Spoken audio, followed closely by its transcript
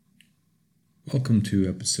Welcome to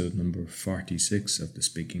episode number 46 of the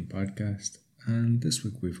Speaking Podcast. And this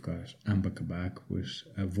week we've got Ambika back with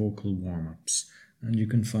vocal warm-ups. And you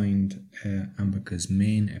can find Ambika's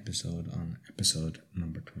main episode on episode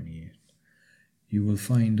number 28. You will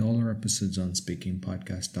find all our episodes on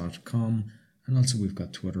speakingpodcast.com, and also we've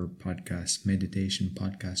got Twitter podcast,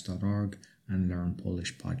 meditationpodcast.org, and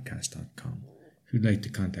learnpolishpodcast.com. If you'd like to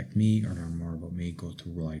contact me or learn more about me, go to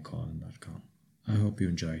roycollin.com. I hope you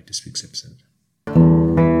enjoyed this week's episode.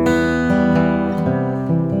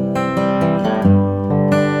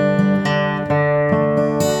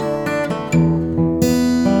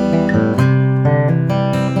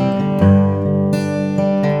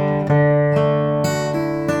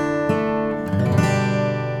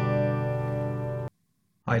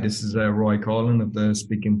 Hi, this is Roy Collin of the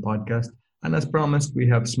Speaking Podcast, and as promised, we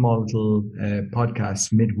have small little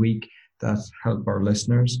podcasts midweek that help our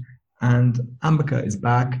listeners. And Ambika is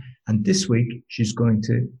back, and this week she's going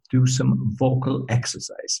to do some vocal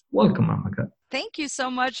exercise. Welcome, Ambika. Thank you so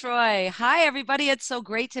much, Roy. Hi, everybody. It's so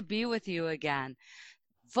great to be with you again.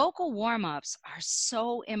 Vocal warm-ups are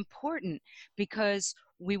so important because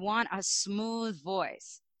we want a smooth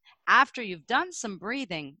voice. After you've done some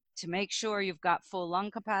breathing to make sure you've got full lung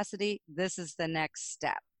capacity, this is the next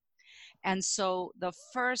step. And so the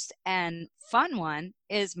first and fun one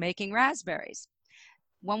is making raspberries.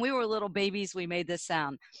 When we were little babies, we made this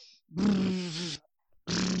sound.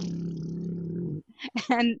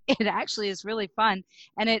 And it actually is really fun,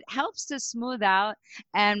 and it helps to smooth out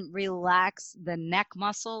and relax the neck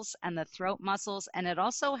muscles and the throat muscles, and it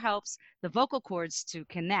also helps the vocal cords to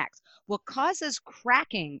connect. What causes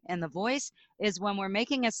cracking in the voice is when we're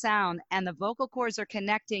making a sound and the vocal cords are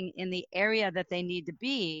connecting in the area that they need to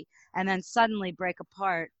be and then suddenly break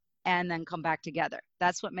apart and then come back together.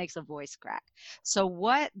 That's what makes a voice crack. So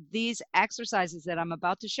what these exercises that I'm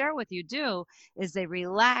about to share with you do is they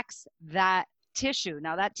relax that tissue.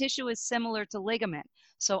 Now that tissue is similar to ligament.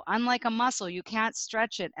 So unlike a muscle, you can't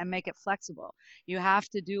stretch it and make it flexible. You have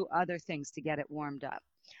to do other things to get it warmed up.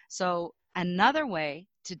 So another way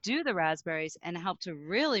to do the raspberries and help to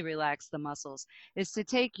really relax the muscles is to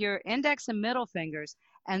take your index and middle fingers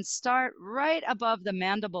and start right above the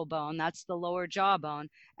mandible bone, that's the lower jaw bone,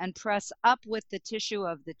 and press up with the tissue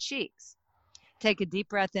of the cheeks. Take a deep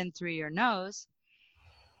breath in through your nose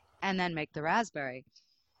and then make the raspberry.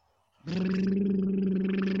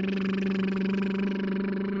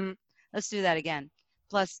 Let's do that again.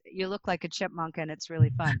 Plus, you look like a chipmunk and it's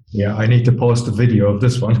really fun. Yeah, I need to post a video of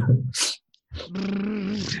this one.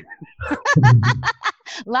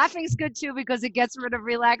 Laughing's good too because it gets rid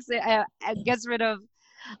of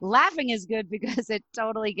laughing is good because it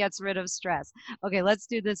totally gets rid of stress. Okay, let's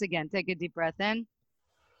do this again. Take a deep breath in.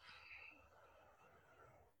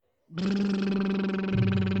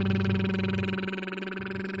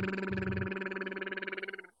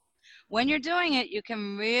 When you're doing it, you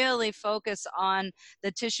can really focus on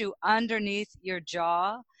the tissue underneath your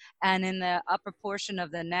jaw and in the upper portion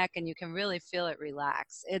of the neck, and you can really feel it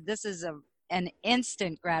relax. This is an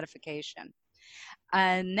instant gratification.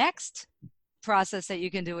 Next process that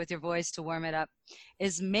you can do with your voice to warm it up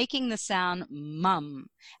is making the sound mum.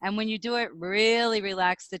 And when you do it, really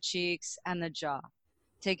relax the cheeks and the jaw.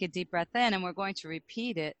 Take a deep breath in, and we're going to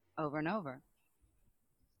repeat it over and over.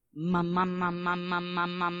 And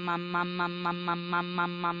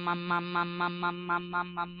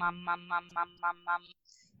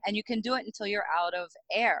you can do it until you're out of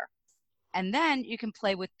air. And then you can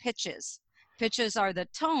play with pitches. Pitches are the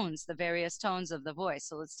tones, the various tones of the voice.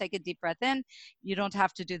 So let's take a deep breath in. You don't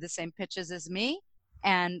have to do the same pitches as me,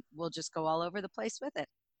 and we'll just go all over the place with it.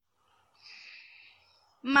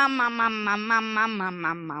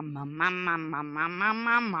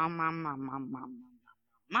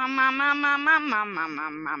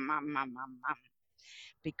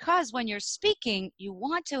 Because when you're speaking, you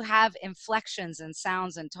want to have inflections and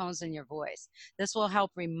sounds and tones in your voice. This will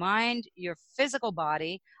help remind your physical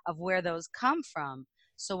body of where those come from.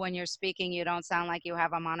 So when you're speaking, you don't sound like you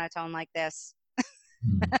have a monotone like this.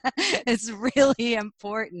 It's really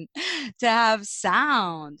important to have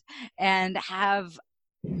sound and have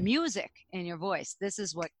music in your voice. This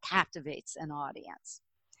is what captivates an audience.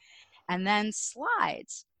 And then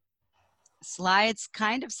slides. Slides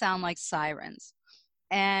kind of sound like sirens.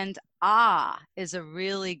 And ah is a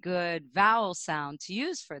really good vowel sound to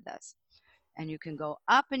use for this. And you can go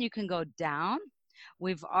up and you can go down.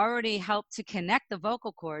 We've already helped to connect the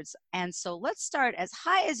vocal cords. And so let's start as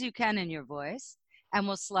high as you can in your voice, and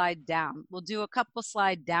we'll slide down. We'll do a couple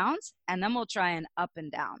slide downs, and then we'll try an up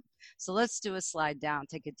and down. So let's do a slide down.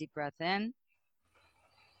 Take a deep breath in.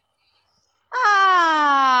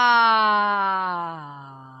 Ah.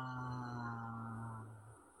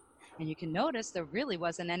 And you can notice there really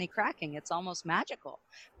wasn't any cracking. It's almost magical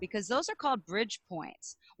because those are called bridge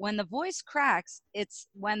points. When the voice cracks, it's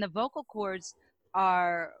when the vocal cords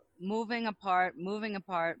are moving apart, moving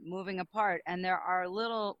apart, moving apart. And there are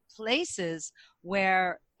little places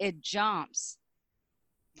where it jumps.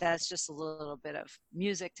 That's just a little bit of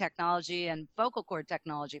music technology and vocal cord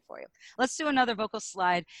technology for you. Let's do another vocal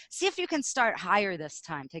slide. See if you can start higher this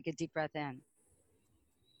time. Take a deep breath in.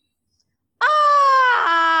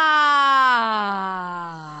 Ah!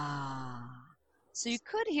 So you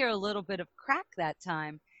could hear a little bit of crack that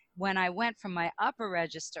time when I went from my upper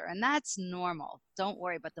register, and that's normal. Don't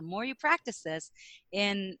worry, but the more you practice this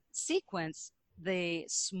in sequence, the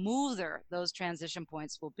smoother those transition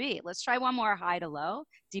points will be. Let's try one more high to low.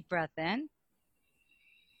 Deep breath in.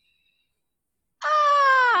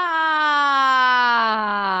 Ah!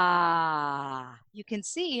 You can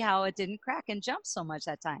see how it didn't crack and jump so much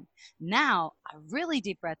that time. Now, a really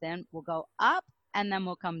deep breath in. We'll go up and then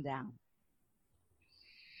we'll come down.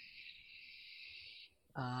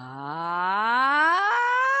 Ah!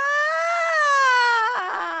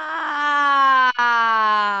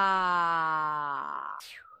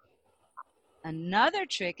 Another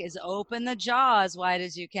trick is open the jaw as wide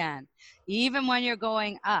as you can, even when you're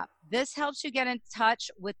going up. This helps you get in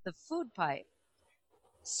touch with the food pipe.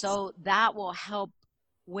 So that will help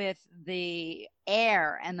with the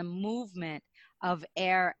air and the movement of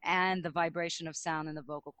air and the vibration of sound in the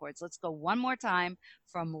vocal cords. Let's go one more time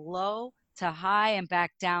from low to high and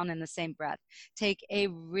back down in the same breath. Take a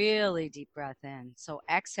really deep breath in. So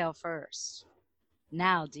exhale first.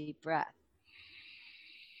 Now deep breath.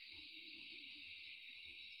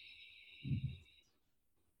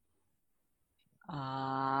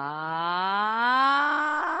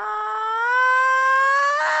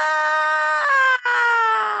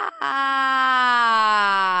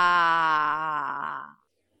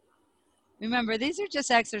 Remember, these are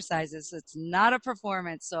just exercises. It's not a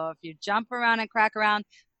performance. So if you jump around and crack around,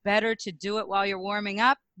 better to do it while you're warming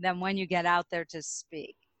up than when you get out there to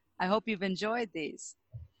speak. I hope you've enjoyed these.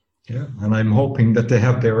 Yeah, and I'm hoping that they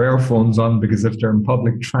have their earphones on, because if they're in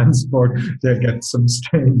public transport, they'll get some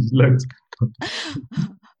strange looks.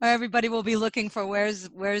 Everybody will be looking for where's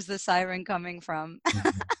the siren coming from.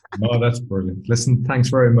 No, that's brilliant. Listen, thanks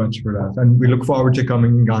very much for that. And we look forward to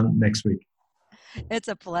coming on next week. It's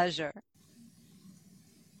a pleasure.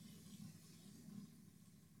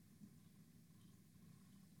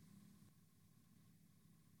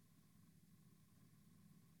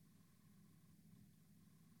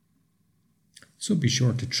 So be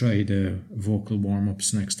sure to try the vocal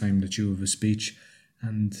warm-ups next time that you have a speech.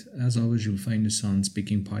 And as always, you'll find us on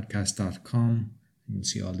speakingpodcast.com. You can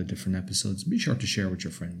see all the different episodes. Be sure to share with your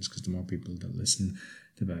friends, because the more people that listen,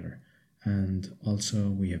 the better. And also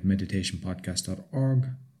we have meditationpodcast.org,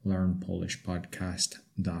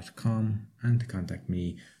 learnpolishpodcast.com, and to contact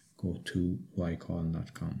me, go to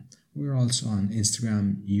ycall.com. We're also on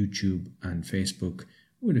Instagram, YouTube, and Facebook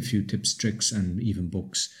with a few tips, tricks, and even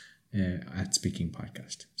books at Speaking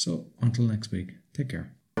Podcast. So until next week, take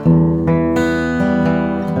care.